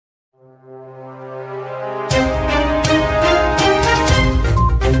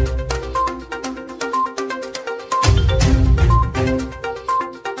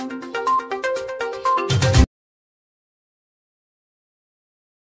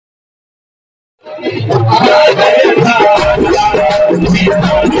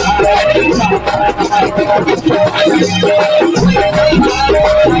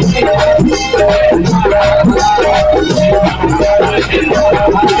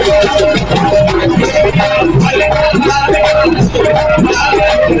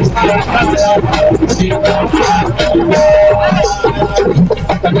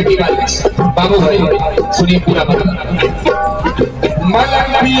बाबू भाई सुनिए पूरा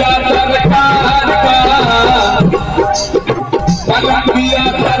मलंगिया सरकार का मलंगिया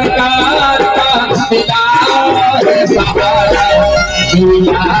सरकार का मिला है सहारा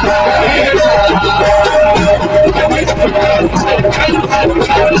मिला है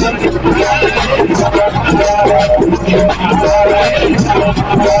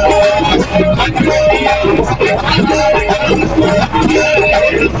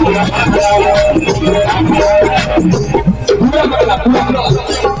पूरा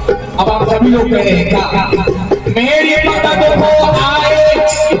अब आप सभी लोग कह रहे हैं क्या मेरी मदद हो आए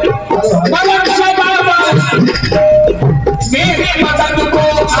मलक से बाबा मेरी मदद को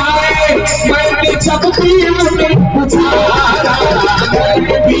आए मैंने सबकी पुकारा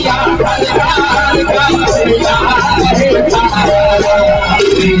पिया सरकार का मिला है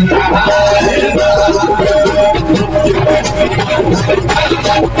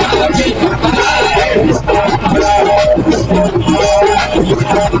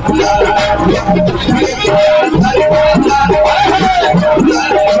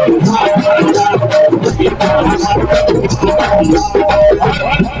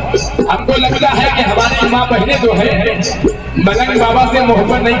हमको लगता है कि हमारी माँ बहनें जो है मलंग बाबा से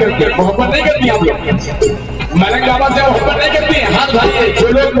मोहब्बत नहीं करती आप लोग मलंग बाबा से मोहब्बत नहीं करती है। हाथ भाई जो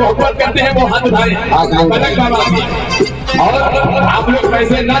लोग मोहब्बत करते हैं वो हाथ भाई मलंग बाबा से। और आप लोग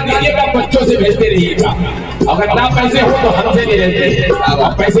पैसे ना दीजिएगा बच्चों से भेजते रहिएगा अगर ना पैसे हो तो हमसे नहीं रहते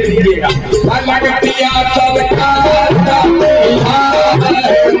आप पैसे दीजिएगा।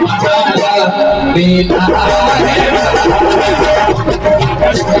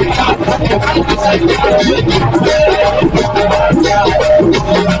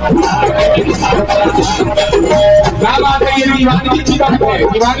 क्या बात है ये दीवानगी की बात है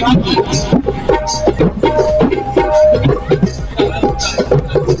दीवानगी की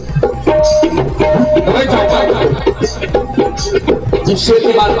जिससे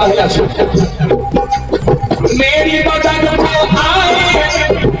की बात पहला मेरी मदद को आए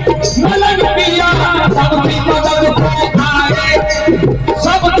मलंग पिया सबकी मदद को आए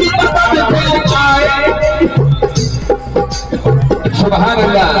सबकी मदद को आए। सुभान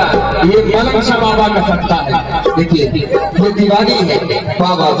अल्लाह ये मलंग सा बाबा का सत्ता है। देखिए ये दीवानी है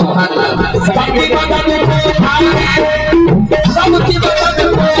बाबा सुभान अल्लाह सबकी मदद को आए सबकी मदद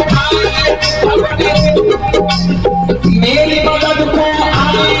को आए मेरी मदद को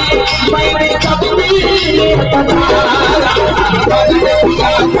आए मैंने कभी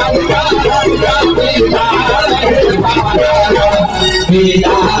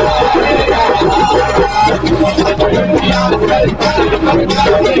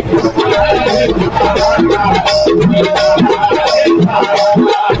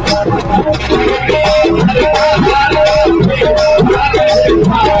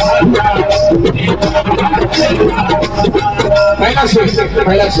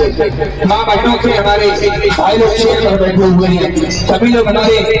पहला शेर माँ बहनों के हमारे भाई लोग शेर पर बैठे हुए हैं सभी लोग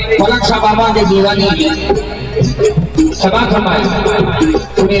हमारे मलक शाह बाबा के दीवानी सभा फरमाए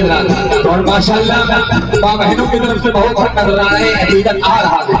सुनिए और माशाल्लाह माँ बहनों की तरफ से बहुत नजराने अकीदत आ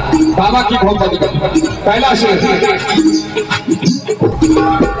रहा था बाबा की मोहब्बत। पहला शेर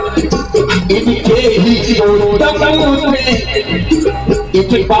इनके ही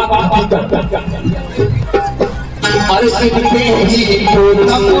एक बात और इनके ही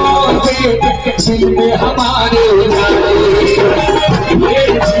दिल में हमारे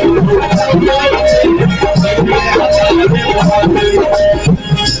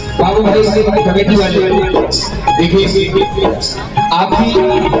बाबू भाई कमेटी वाले देखिए आपकी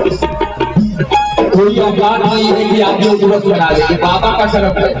कोई औकात नहीं है कि आप लोग दिवस बना देंगे बाबा का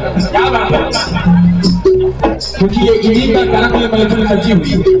तरफ है क्या बात है क्योंकि ये इन्हीं का कर्म ये महफिल सची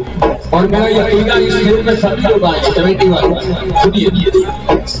हुई है और मेरा यकीन इस खेल में सभी लोग आए कमेटी वाले सुनिए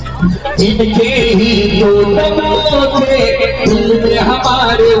इनके ही दिल में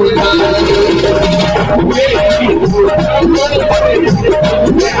हमारे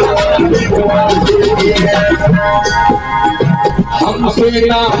हमसे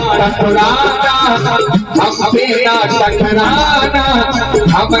ना टकराना हमसे ना टकराना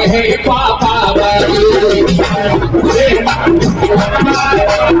हम है पापा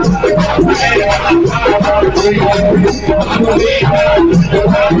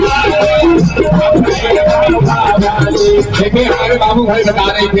देखिए हमारे बाबू भाई बता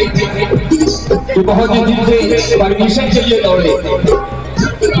रहे थे कि बहुत दिन से परमिशन के लिए दौड़े,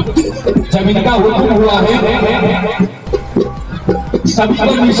 जब इनका हुक्म हुआ है सभी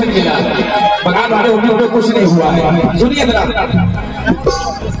परमिशन मिला, बगैर वाले हुक्म को कुछ नहीं हुआ है। सुनिए जरा,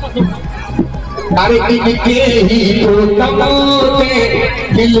 अरे के ही तो तमोते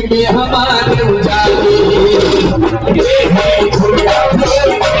दिल में हमारे उजाले,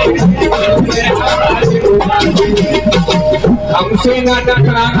 हमसे ना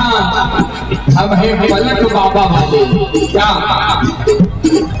टकराना, हम है मलक बाबा वाले। क्या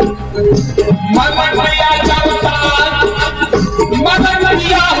मलक दिया जब साथ, मलक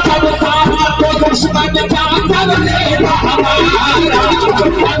दिया जब साथ, तो दुश्मन क्या कर लेगा हमारा।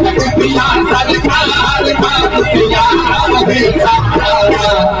 मलक दिया सरकार, मलक दिया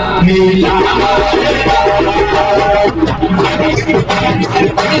मेरा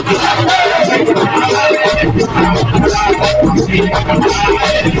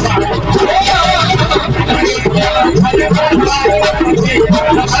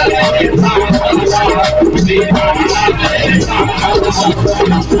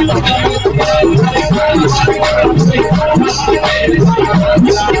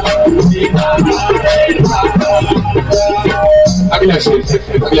अगला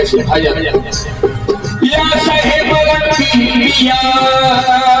शेर आ जा। या साहेब रखिया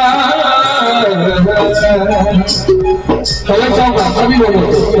कलर सॉन्ग का सभी लोगों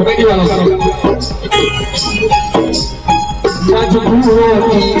कमेटी वालों का मजबूरों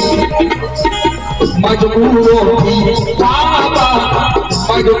की बाबा,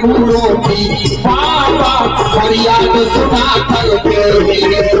 मजबूरों की बाबा फरियाद सुना करते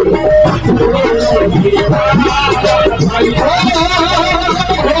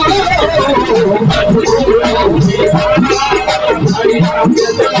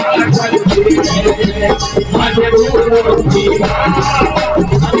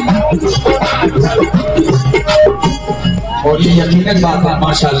और ये यकीनन बात है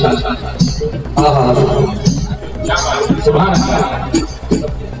माशाअल्लाह। सुभान अल्लाह,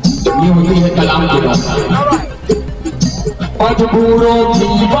 ये होती है कलाम की बात। मजबूरों की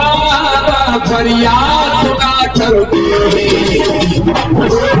बाबा फरियाद सुना करते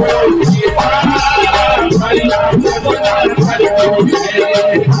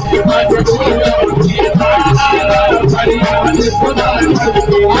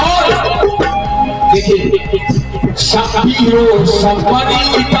देखिए शबीरो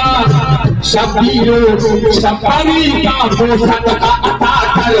सपरीता, शबीरो सपरीता को सदका अता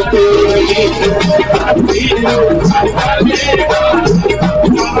करते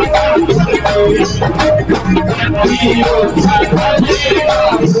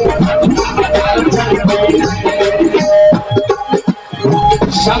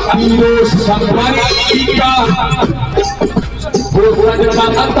शबीरो सपरीता वो सदका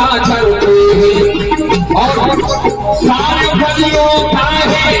अता करते हैं। और सारे बलियों का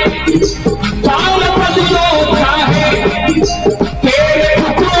है, सारे बलियों का है, तेरे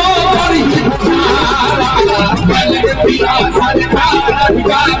टुकड़ों पर ही पिया सरकार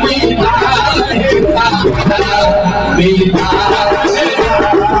का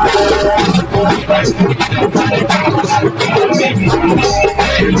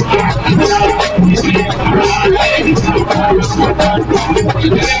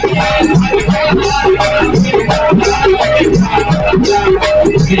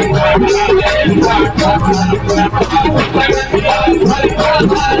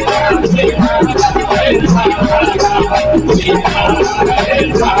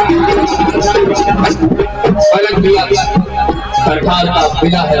सरकार का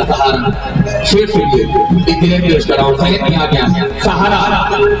मिला है सहारा। शेर सुनिए, एक दिन पेश कराऊं सहित यहाँ क्या सहारा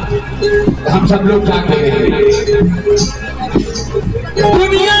हम सब लोग जानते हैं।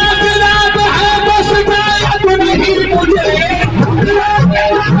 दुनिया बिलाद है बस गायब नहीं मुझे,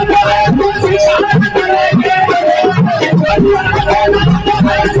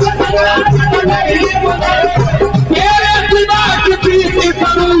 तेरे सिवा किसी की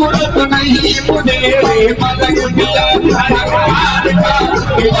जरूरत नहीं मुझे। मलक दिया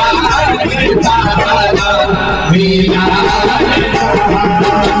सरकार का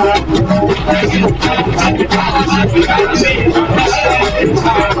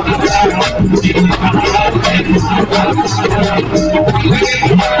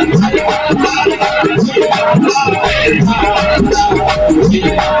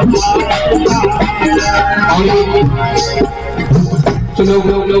तो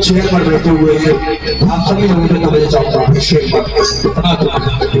लोग शेर पर बैठे हुए हैं, आप सभी लोगों को तवज्जो चाहता हूँ शेर पर।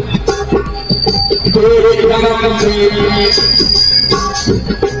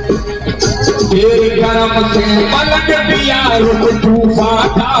 करम से मलक दिया रुक तूफान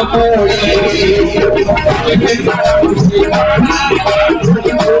का मोड़े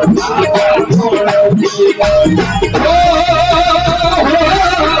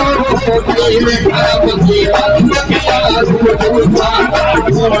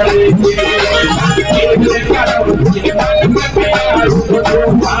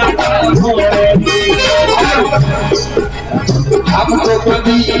हम तो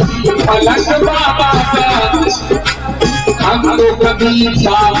कभी पलक बाबा का हम तो कभी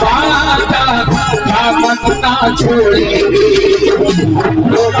बाबा का दामन ना छोड़े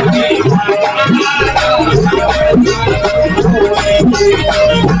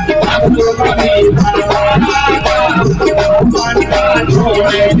हम तो कभी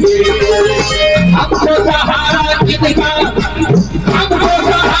हमको सहारा किनका हमको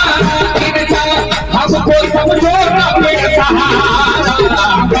सहारा किनका हमको समझो अपने सहारा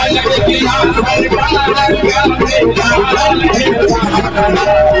गलत किया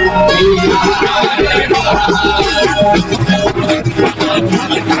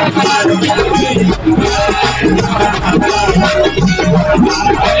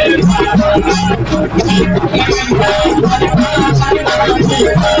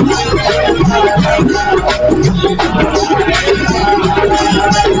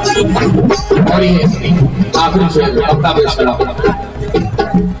और ये आखिरी शेर अपना पेश करा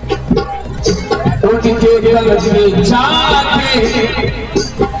उनके दिल में जाके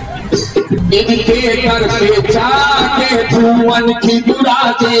इनके कर पे जाके धुआं की दुरा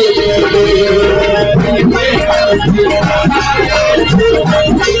दे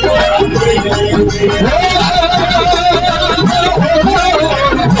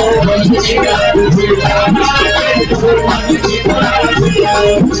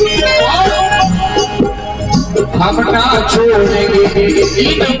हम ना छोड़ेंगे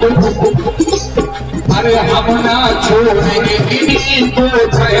इनको अरे हम ना छोड़ेंगे इनको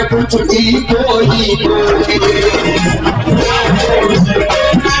चाहे कुछ भी कोई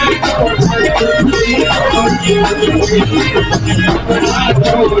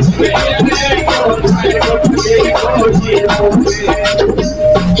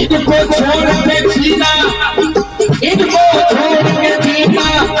इनको छोड़ के जीना इनको छोड़ के जीना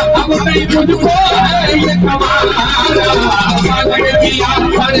अब नहीं मुझको है ये कमाना दिया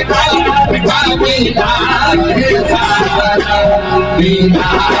सरकार का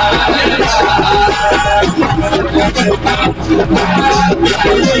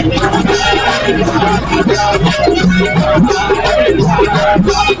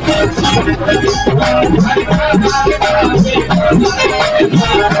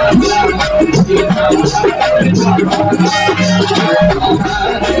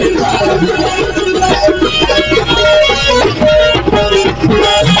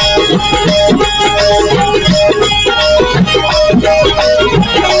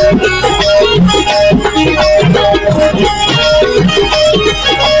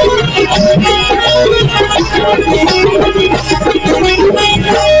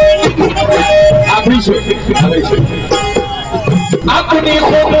अपनी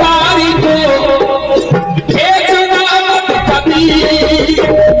खुदारी को भेजना मत कभी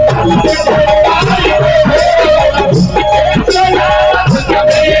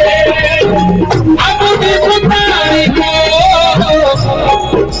अपनी खुदारी को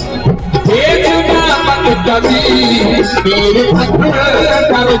भेजना मत कभी मेरे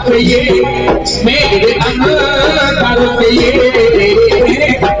अंदर से ये मेरे अंदर से ये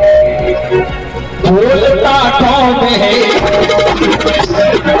बोलता कौन है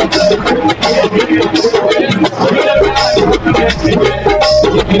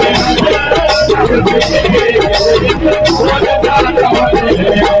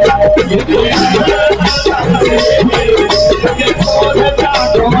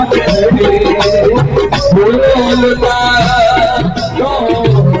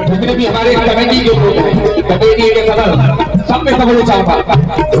जितने भी हमारे कमेटी के लोग हैं कमेटी के सदस्य सब में सब लोग चाहता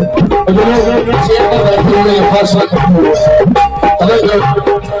जो लोग शेयर कर बैठे हुए हैं फर्स्ट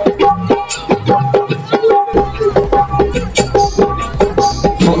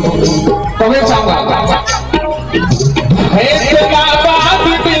तभी चाहूंगा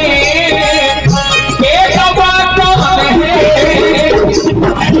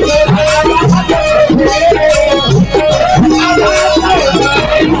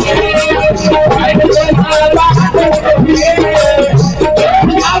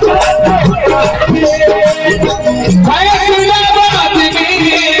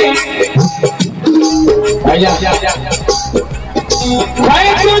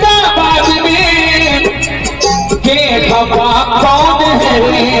फैसलाबाद में के खफा कौन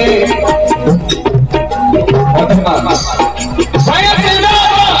है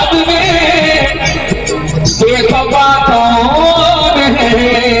फैसलाबाद में के खबा कौन है,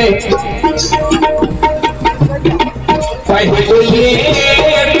 पहले ये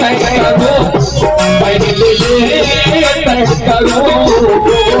तय करो, पहले ये तय करो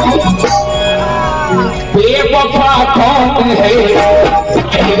बेवफा कौन है,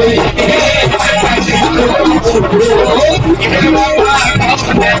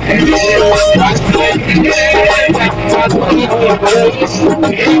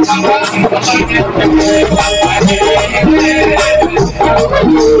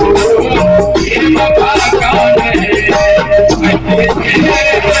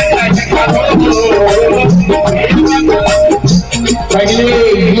 पहले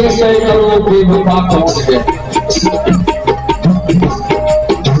ये तय करो बेवफा कौन है।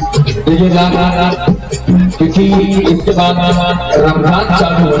 देखिए क्योंकि इसके बाद रमजान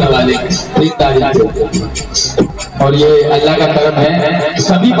चालू होने वाले 3 तारीख को, और ये अल्लाह का करम है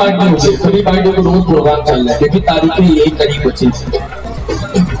सभी पार्टियों को रोज प्रोग्राम चल रहा है क्योंकि तारीखें यही करीब बची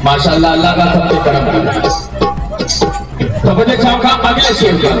माशाल्लाह, अल्लाह का सबसे करम है। तो मुझे शाम का अगले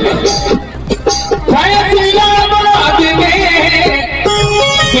शेर का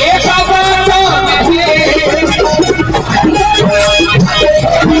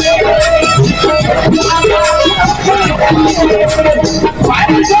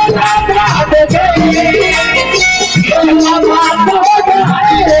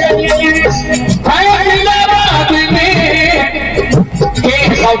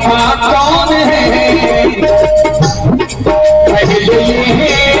कौन है, पहले ये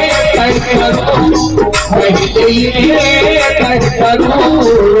तय करो, पहले ये तय करो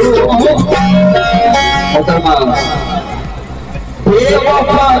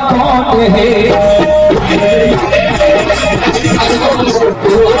बेवफा कौन है,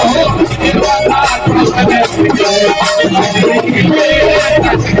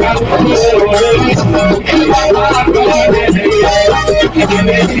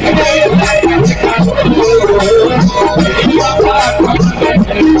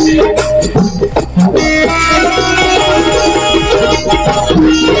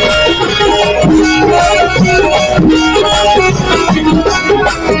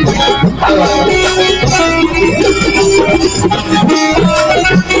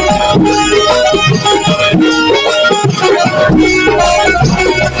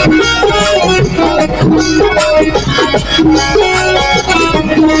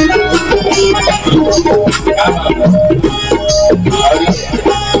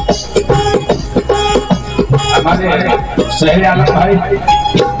 हमारे शहर आलम भाई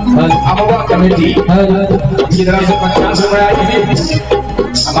अमवा कमेटी की तरफ से 50 रुपए आई थी।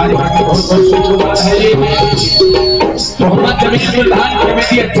 हमारी पार्टी बहुत बहुत शुक्रगुजार है। ये मोहम्मद जमील प्रधान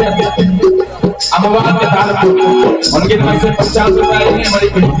कमेटी अध्यक्ष अमवा के तालपुर उनकी तरफ से 50 रुपए आई थी। हमारी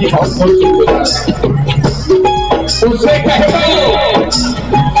कमेटी बहुत बहुत शुक्रगुजार है।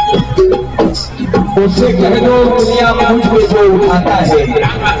 उससे कह दो दुनिया में मुझको जो उठाता है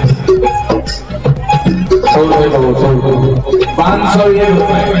 100 रुपए 500 ये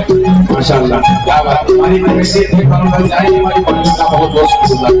रुपए माशाल्लाह, क्या बात। हमारी कमेटी थे हमारी कमेटी का बहुत बहुत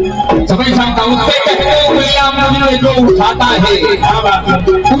शुक्रिया। सभी सांता उससे कह दो दुनिया में मुझे जो उठाता है, क्या बात।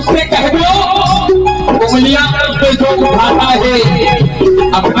 उससे कह दो उंगलियां मुझसे जो उठाता है,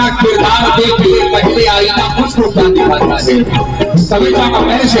 अपना किरदार देख के पहले आईना मुझको क्या दिखाता है। सभी सांता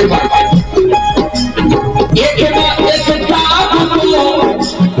मैंने शेर बात एक ना एक ताब को,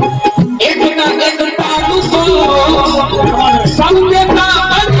 एक ना एक ताब को सबके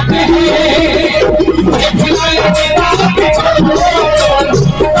ताबत है, एक ना एक ताब को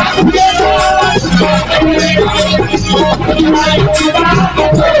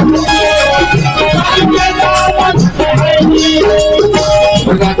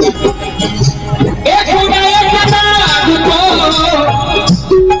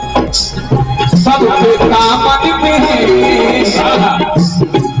सबके ताबत में है।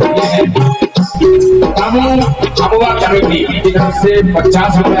 अमवा कमेटी की तरफ से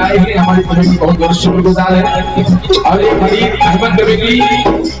 50 रुपए आए हैं। हमारी कमेटी बहुत बहुत शुक्रगुजार है। और एक गरीब अहमद कमेटी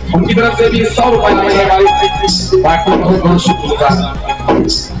उनकी तरफ से भी 100 रुपए आए हैं। हमारी पार्टी बहुत बहुत शुक्रगुजार है।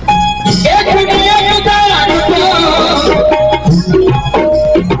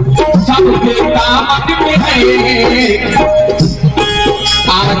 सबके ताबत में है,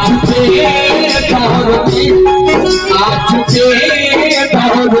 आज के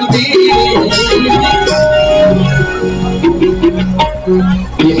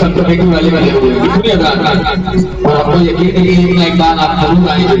ये सब तो देखने वाले और आपको यकीन है कि एक बार आप जरूर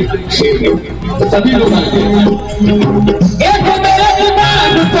आएंगे शेर में, सभी लोग आएंगे।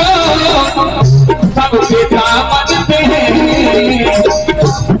 सबके दामन पे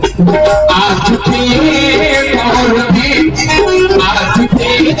आज तेरे दौर में, आज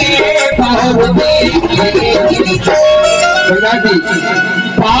तेरे दौर में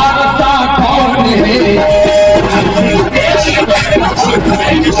पारसा कौन है?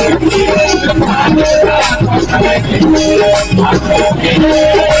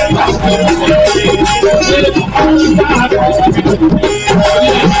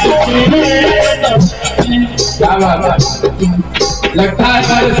 क्या बात है, लगता है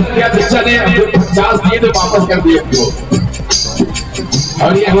हमारे सत्या शिक्षा ने 50 दिए तो वापस कर दिए हमको।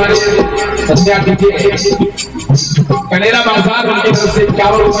 और ये हमारे सत्या कनेरा बाजार उनकी तरफ से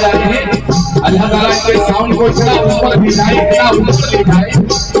 51 रुपए आए हैं। अल्लाह ताला के साउंड को इतना ऊपर बिठाए, इतना ऊपर बिठाए,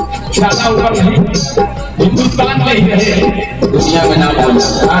 ज्यादा ऊपर नहीं, हिंदुस्तान में ही रहे, दुनिया में नाम हो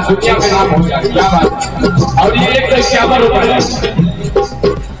जाए। हाँ, दुनिया में नाम हो जाए, क्या बात। और ये 151 रुपए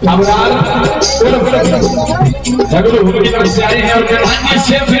झगड़ू उनकी तरफ से आए हैं। और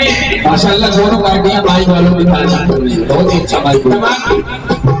माशाल्लाह दोनों पार्टियां माइक वालों की बहुत ही अच्छा माइक।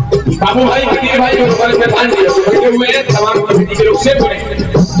 बाबू भाई, कनीर भाई और प्रधान जी बैठे हुए हैं, तमाम कमेटी के लोग से बोले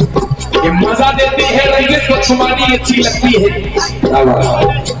ये मजा देती है रंजिश बदगुमानी अच्छी लगती है,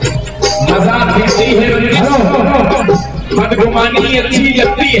 मजा देती है रंजिश बदगुमानी अच्छी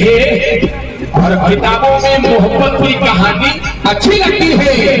लगती है, और किताबों में मोहब्बत की कहानी अच्छी लगती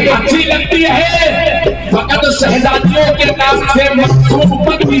है, अच्छी लगती है। फकत शहजादियों के नाम से मखसूस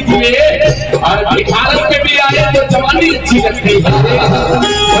मत कीजिए, और भिखारन के भी आए तो जवानी अच्छी लगती है।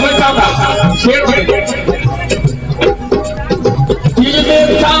 समझता था शेर में दिल में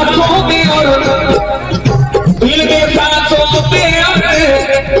सांसों में और दिल में सांसों में और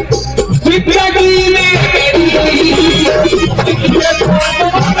जिंदगी में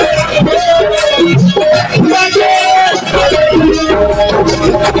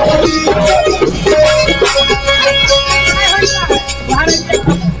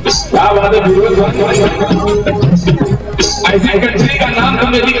ऐसी कंट्री का नाम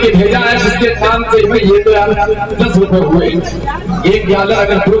तुमने लिख के भेजा है जिसके नाम से भाई ये तो यार 10 रुपए हुए, एक डॉलर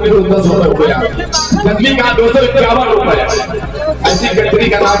अगर प्रूफ तो 10 रुपए हुए, नकली का 251 रुपए। ऐसी कंट्री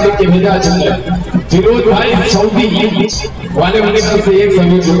का नाम लिख के भेजा है फिरोज भाई सऊदी वाले उनकी तरफ से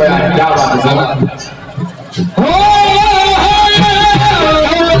 120 रुपया है। क्या बात है,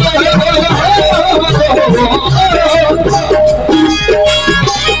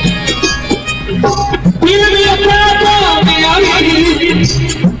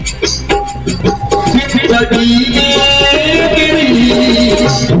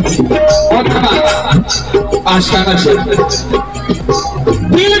 आशियाना से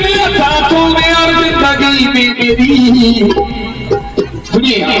दिल में सांसों में और जिंदगी में मेरी।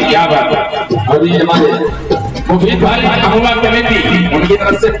 सुनिए क्या बात है। और ये हमारे मुफीद भाई अहुआ कमेटी उनकी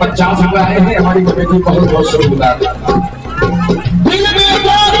तरफ से 50 रुपए आए हैं। हमारी कमेटी बहुत बहुत शुक्रगुजार। दिल में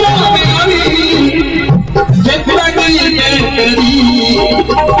सांसों में और जिंदगी में मेरी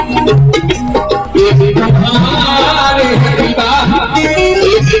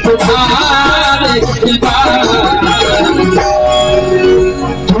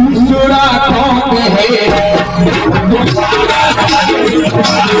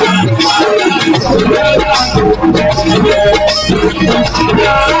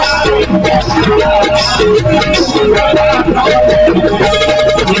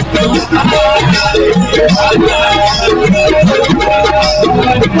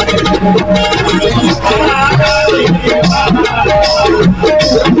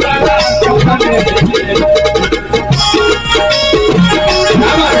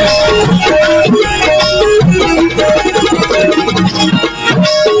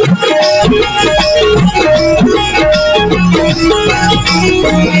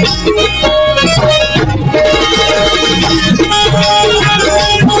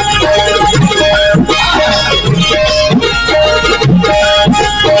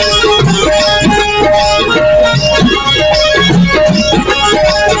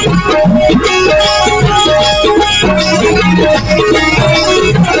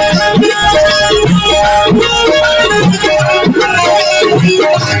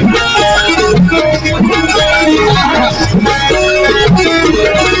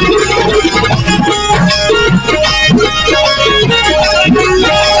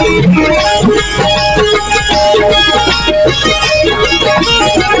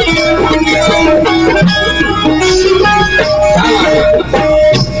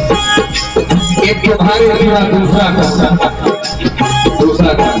तुम्हारे दूसरा कौन है? दूसरा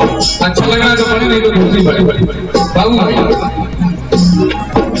अच्छा लग रहा है तो बड़ी, नहीं तो दूसरी बड़ी बड़ी बाबू भाई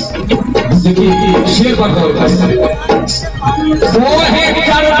देखिए शेर पर वो है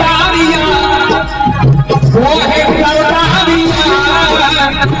सरदारिया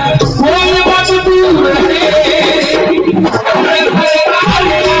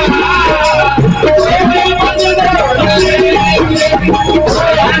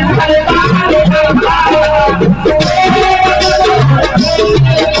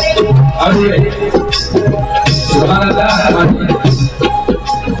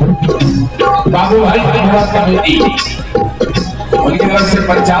हुआ कमेटी, उनकी तरफ से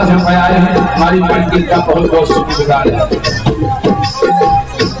 50 रुपए आए हैं। हमारी पार्टी का बहुत बहुत शुक्रगुजार है।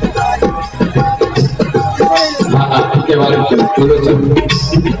 हाँ, उनके बारे में बोलो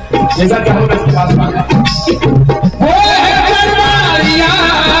जैसा चाहो इसके पास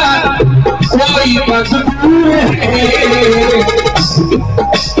कोई मजबूर है,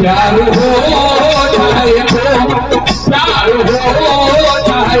 प्यार हो चाहे तो, प्यार हो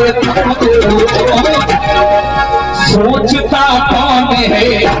चाहे तो, सोचता कौन है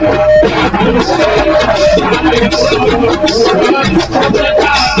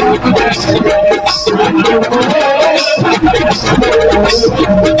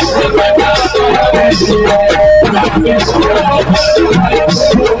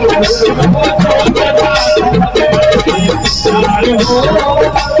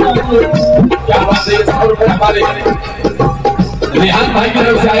क्या बात है। हमारे रेहान भाई की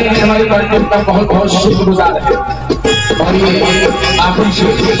तरफ से आए हैं, हमारी पार्टी का बहुत बहुत शुक्रगुजार है। और ये आखिरी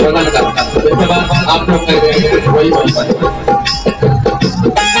शेर प्रदान करता है, इसके बाद आप लोग कह रहे हैं वही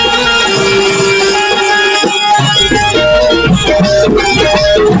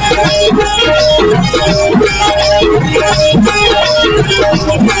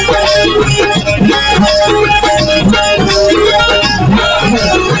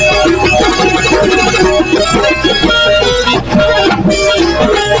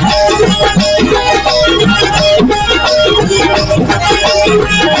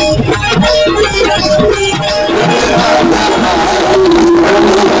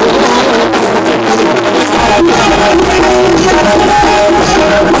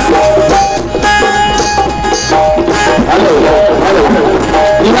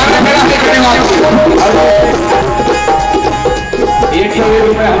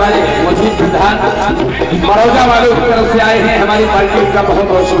मरौजा वालों की तरफ से आए हैं, हमारी पार्टी का बहुत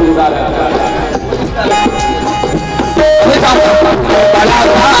बहुत शुक्रगुजार है।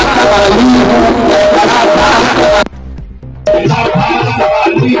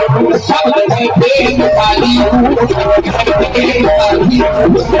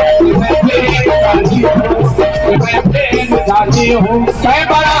 मैं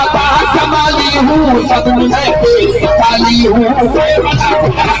बड़ा संभाली हूँ, सब मैं संभाली हूँ,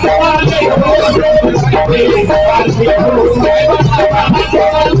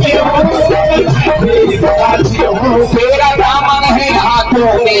 तेरा दामन है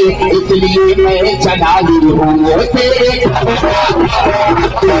हाथों में, इसलिए मैं चला ली हूँ तेरे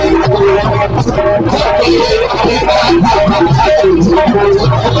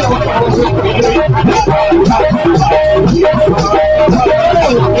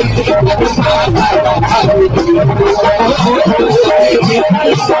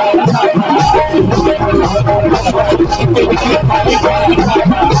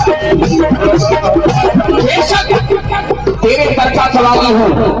तेरे तरका सवाली हूँ।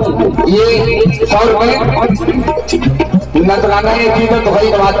 ये 100 रुपए नजराना जीजा तो भाई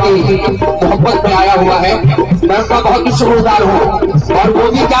बात की मोहब्बत में आया हुआ है, मैं उनका बहुत ही शुक्रगुजार हूँ। और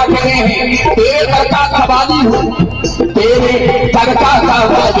मोदी क्या कह रहे हैं, तेरे तरका सवाली हूँ, तेरे तरका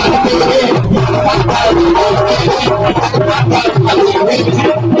सवाली,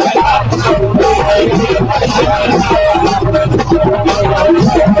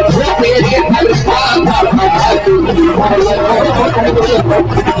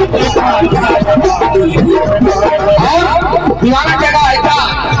 दीवाना जगह ऐसा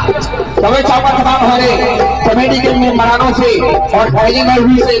समय चाहूंगा तमाम हमारे कमेटी के मेहमानों से और पहली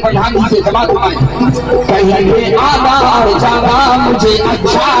मरवी से प्रधान जी से जमा कराएं। कहीं आना और जाना मुझे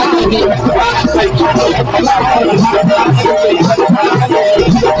अच्छा नहीं,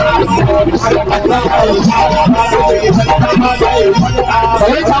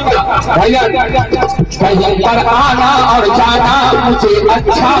 भैया कहीं पर आना और जाना मुझे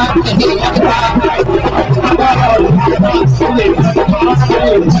अच्छा नहीं लगता।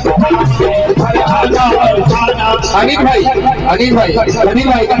 अनिल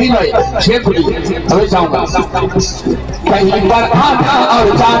भाई शेर खुली हमें चाहूंगा। कहीं पर आना और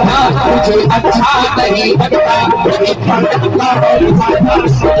जाना मुझे अच्छा नहीं लगता,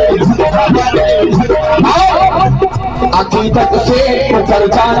 अकीदत से उतर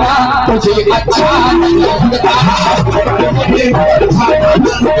जाना मुझे अच्छा नहीं लगता।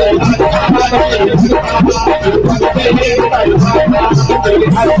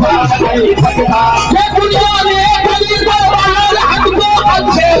 हमको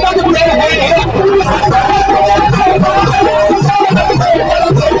अच्छे लगते हैं,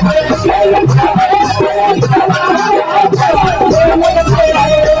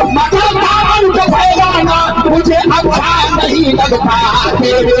 मुझे अच्छा नहीं लगता।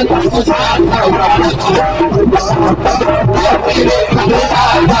 तेरे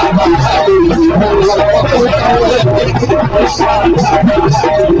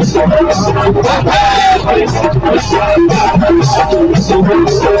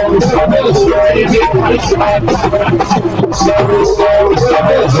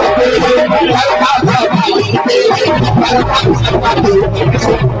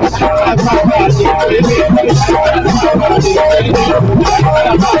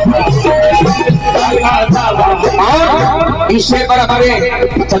और इससे पर हमारे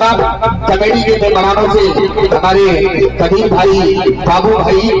जनाब कमेटी के मेहमानों से हमारे कदीर भाई, बाबू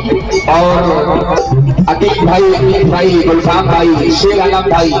भाई और अतीक भाई, अमीर भाई, गुलफाम भाई, शेर आलम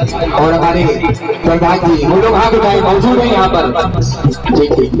भाई और हमारे प्रधान जी, वो लोग हाँ भाई मौजूद है यहाँ पर।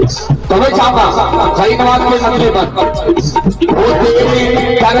 ठीक ठीक, तो मैं चाहूँगा भाई नवाज के मसले पर वो तेरे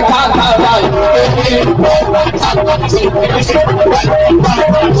घर का था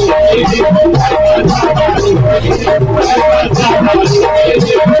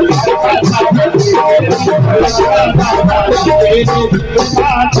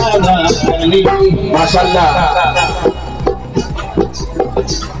माशाल्लाह।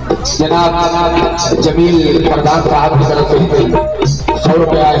 जनाब जमील प्रधान साहब की तरफ से 100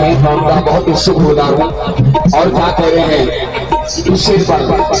 रुपया है, मैं उनका बहुत ही शुक्रगुजार हूँ। और क्या कह रहे हैं इस शेर पर,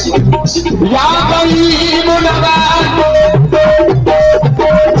 या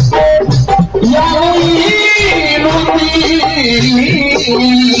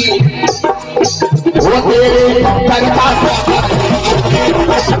वो तेरे करता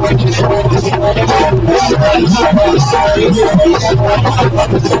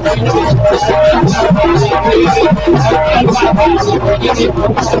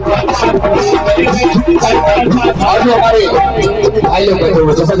और जो हमारे भाई लोग बैठे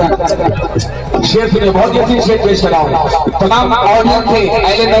हुए शेर सुने, बहुत ही अच्छी शेर पेश कर रहा हूँ। तमाम ऑडियंस से,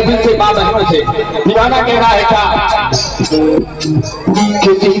 अहले नज़र से, माँ बहनों से दीवाना कह रहा है क्या,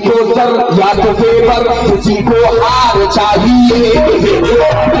 किसी को सर या तो फेवर, किसी को हार चाहिए,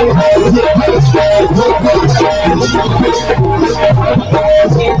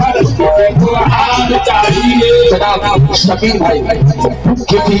 जनाब शकील भाई,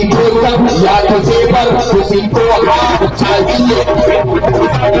 किसी को सर या तो फेवर, किसी को हार चाहिए,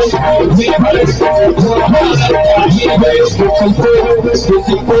 किसी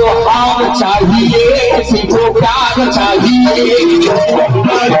को हार चाहिए, किसी को प्यार चाहिए,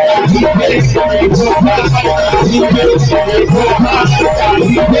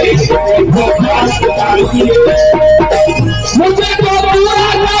 मुझे तो पूरा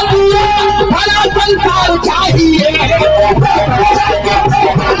का पूरा भला संसार चाहिए,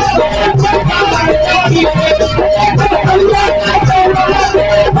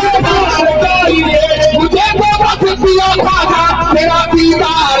 मुझे तो बस पिया था मेरा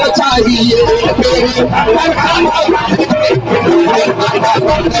दीदार चाहिए,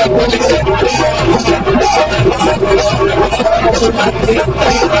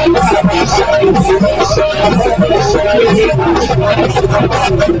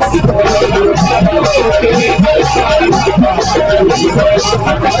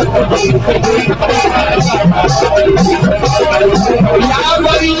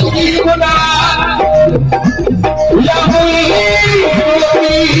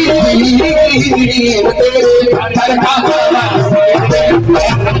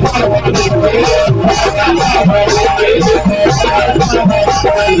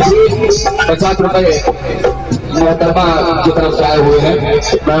 ₹50 मोहतरमा की तरफ से आए हुए हैं,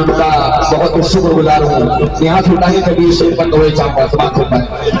 मैं उनका बहुत ही शुक्रगुजार हूँ। यहाँ से उठाने के लिए शेर पर वही चाहूँगा समाज होता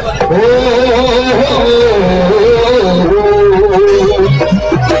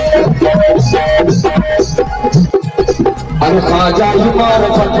अरे ख्वाजा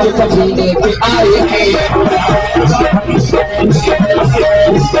इमारत के सफीने पे आए हैं,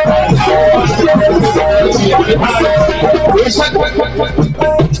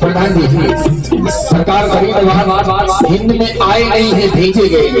 प्रधान जी सरकार गरीब हिंद में आए नहीं है, भेजे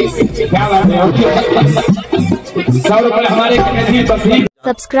गए। क्या बात है। 100 रुपए हमारे।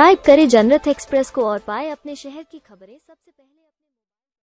 सब्सक्राइब करें जनरथ एक्सप्रेस को और पाए अपने शहर की खबरें सबसे पहले।